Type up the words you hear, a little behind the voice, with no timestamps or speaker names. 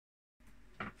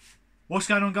What's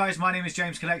going on, guys? My name is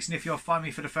James Collects, and if you're finding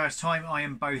me for the first time, I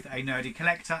am both a nerdy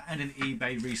collector and an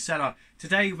eBay reseller.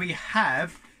 Today we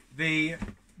have the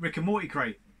Rick and Morty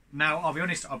crate. Now, I'll be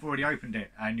honest, I've already opened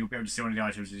it, and you'll be able to see one of the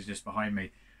items is just behind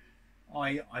me.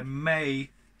 I may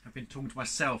have been talking to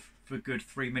myself for a good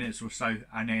 3 minutes or so,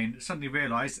 and then suddenly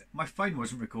realised my phone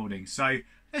wasn't recording. So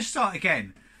let's start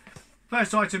again.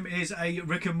 First item is a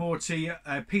Rick and Morty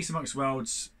Peace Amongst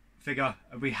Worlds figure.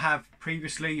 We have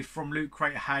previously from Loot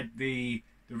Crate had the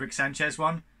Rick Sanchez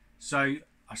one, so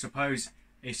I suppose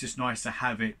it's just nice to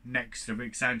have it next to the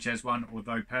Rick Sanchez one,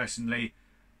 although personally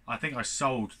I think I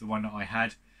sold the one that I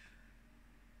had.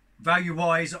 Value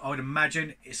wise, I would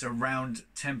imagine it's around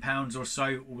 £10 or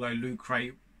so, although Loot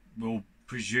Crate will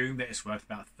presume that it's worth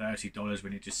about $30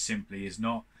 when it just simply is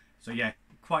not. So yeah,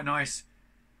 quite nice.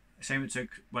 Same, it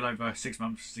took well over 6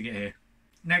 months to get here.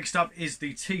 Next up is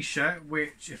the t-shirt,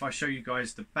 which if I show you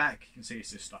guys the back, you can see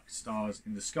it's just like stars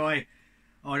in the sky.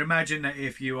 I would imagine that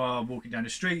if you are walking down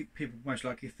the street, people most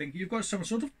likely think you've got some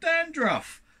sort of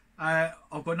dandruff. I've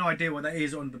got no idea what that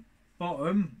is on the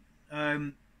bottom.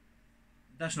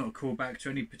 That's not a callback to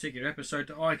any particular episode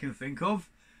that I can think of.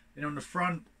 Then on the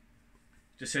front,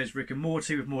 it just says Rick and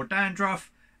Morty with more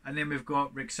dandruff. And then we've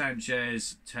got Rick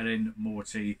Sanchez telling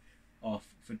Morty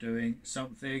off for doing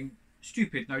something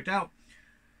stupid, no doubt.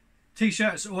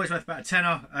 T-shirts always worth about a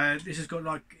tenner. This has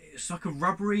got it's like a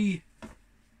rubbery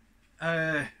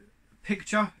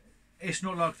picture. It's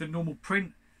not like the normal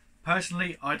print.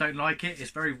 Personally, I don't like it.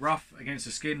 It's very rough against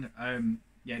the skin.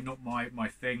 Yeah, not my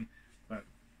thing. But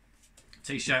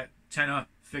t-shirt, tenner,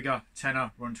 figure,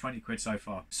 tenner. We're on 20 quid so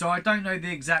far. So I don't know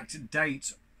the exact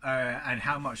date and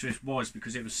how much this was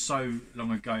because it was so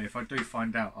long ago. If I do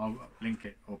find out, I'll link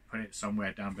it or put it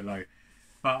somewhere down below.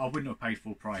 But I wouldn't have paid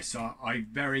full price. So I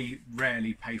very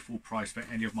rarely pay full price for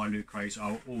any of my Loot Crates.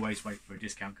 I'll always wait for a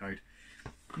discount code.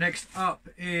 Next up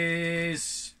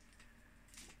is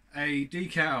a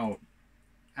decal.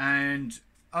 And,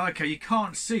 okay, you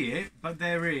can't see it, but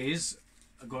there is...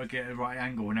 I've got to get the right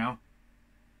angle now.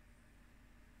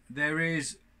 There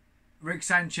is Rick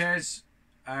Sanchez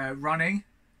running.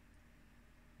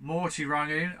 Morty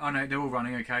running. Oh, no, they're all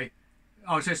running, okay.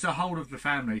 Oh, so it's the whole of the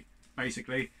family,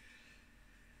 basically.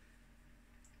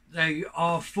 They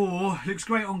are for, looks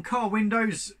great on car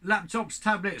windows, laptops,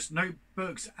 tablets,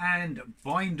 notebooks and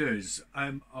binders.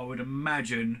 I would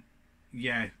imagine,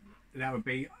 yeah, that would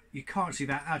be, you can't see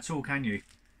that at all, can you?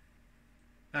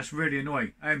 That's really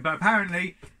annoying. But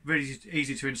apparently, really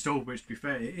easy to install, which to be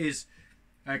fair, it is.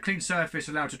 Clean surface,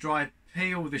 allowed to dry,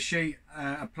 peel the sheet,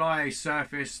 apply a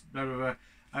surface, blah, blah,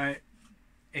 blah.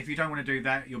 If you don't want to do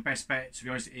that, your best bet, to be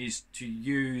honest, is to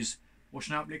use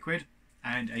washing up liquid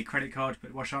and a credit card,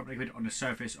 put wash up liquid on the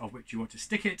surface of which you want to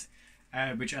stick it,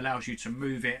 which allows you to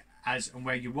move it as and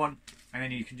where you want, and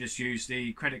then you can just use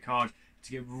the credit card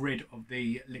to get rid of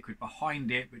the liquid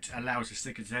behind it, which allows the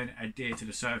sticker to then adhere to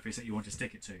the surface that you want to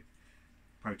stick it to.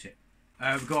 Pro tip.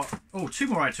 We've got two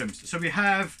more items. So we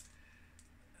have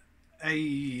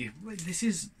a this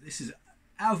is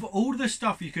out of all the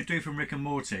stuff you could do from Rick and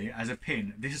Morty as a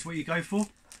pin, this is what you go for.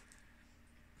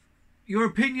 Your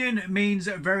opinion means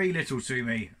very little to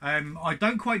me. I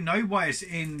don't quite know why it's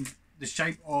in the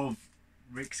shape of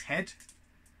Rick's head.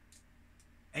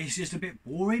 It's just a bit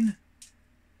boring.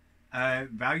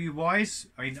 Value wise,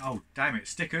 I mean, oh damn it,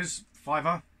 stickers,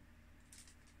 £5.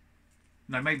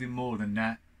 No, maybe more than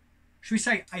that. Should we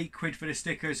say 8 quid for the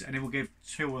stickers, and then we'll give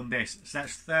 2 on this. So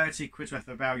that's 30 quid worth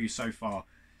of value so far.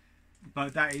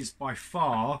 But that is by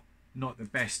far not the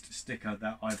best sticker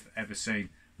that I've ever seen.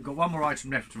 We've got one more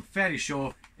item left, which I'm fairly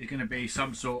sure is going to be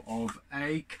some sort of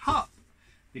a cup,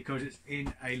 because it's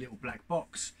in a little black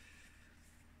box.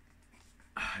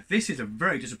 This is a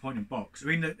very disappointing box. I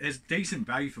mean, there's decent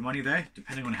value for money there,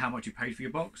 depending on how much you paid for your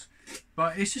box.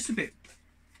 But it's just a bit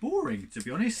boring, to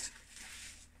be honest.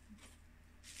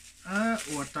 I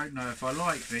don't know if I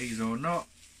like these or not.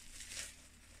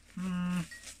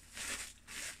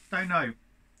 Don't know.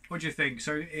 What do you think?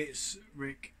 So it's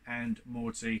Rick and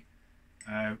Morty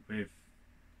with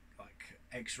like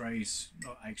x-rays,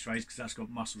 not x-rays because that's got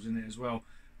muscles in it as well.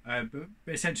 But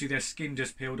essentially their skin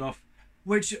just peeled off,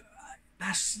 which...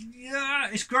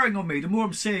 it's growing on me. The more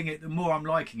I'm seeing it, the more I'm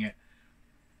liking it.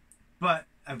 But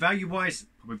value wise,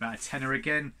 probably about a tenner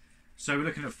again. So we're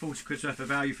looking at 40 quid worth of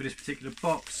value for this particular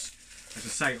box. As I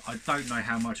say, I don't know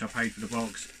how much I paid for the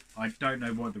box. I don't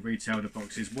know what the retail of the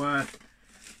box is worth.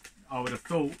 I would have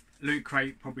thought Loot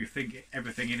Crate probably think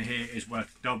everything in here is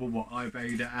worth double what I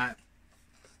valued it at,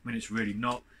 when it's really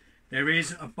not. There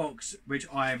is a box which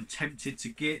I am tempted to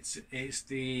get. It's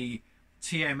the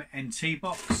TMNT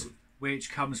box,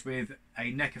 which comes with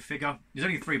a NECA figure. There's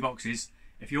only 3 boxes.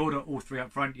 If you order all 3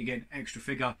 up front, you get an extra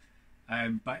figure.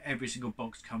 But every single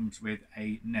box comes with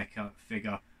a NECA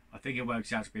figure. I think it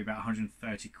works out to be about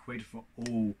 130 quid for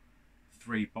all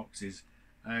 3 boxes.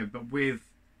 But with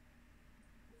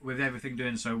everything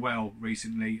doing so well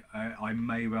recently, I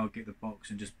may well get the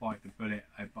box and just bite the bullet.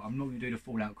 But I'm not going to do the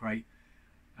Fallout crate.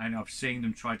 And I've seen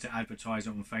them try to advertise it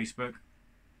on Facebook.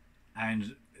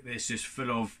 And it's just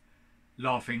full of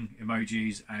laughing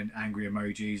emojis and angry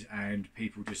emojis and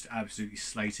people just absolutely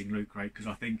slating Loot Crate, because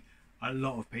I think a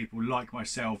lot of people like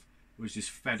myself was just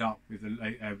fed up with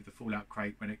the Fallout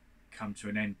crate when it come to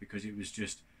an end, because it was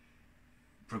just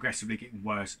progressively getting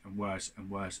worse and worse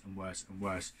and worse and worse and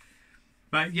worse.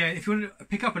 But yeah, if you want to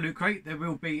pick up a Loot Crate, there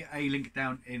will be a link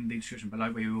down in the description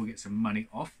below where you will get some money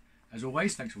off. As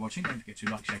always, thanks for watching. Don't forget to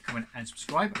like, share, comment and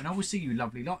subscribe, and I will see you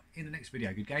lovely lot in the next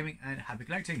video. Good gaming and happy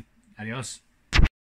collecting. Adios.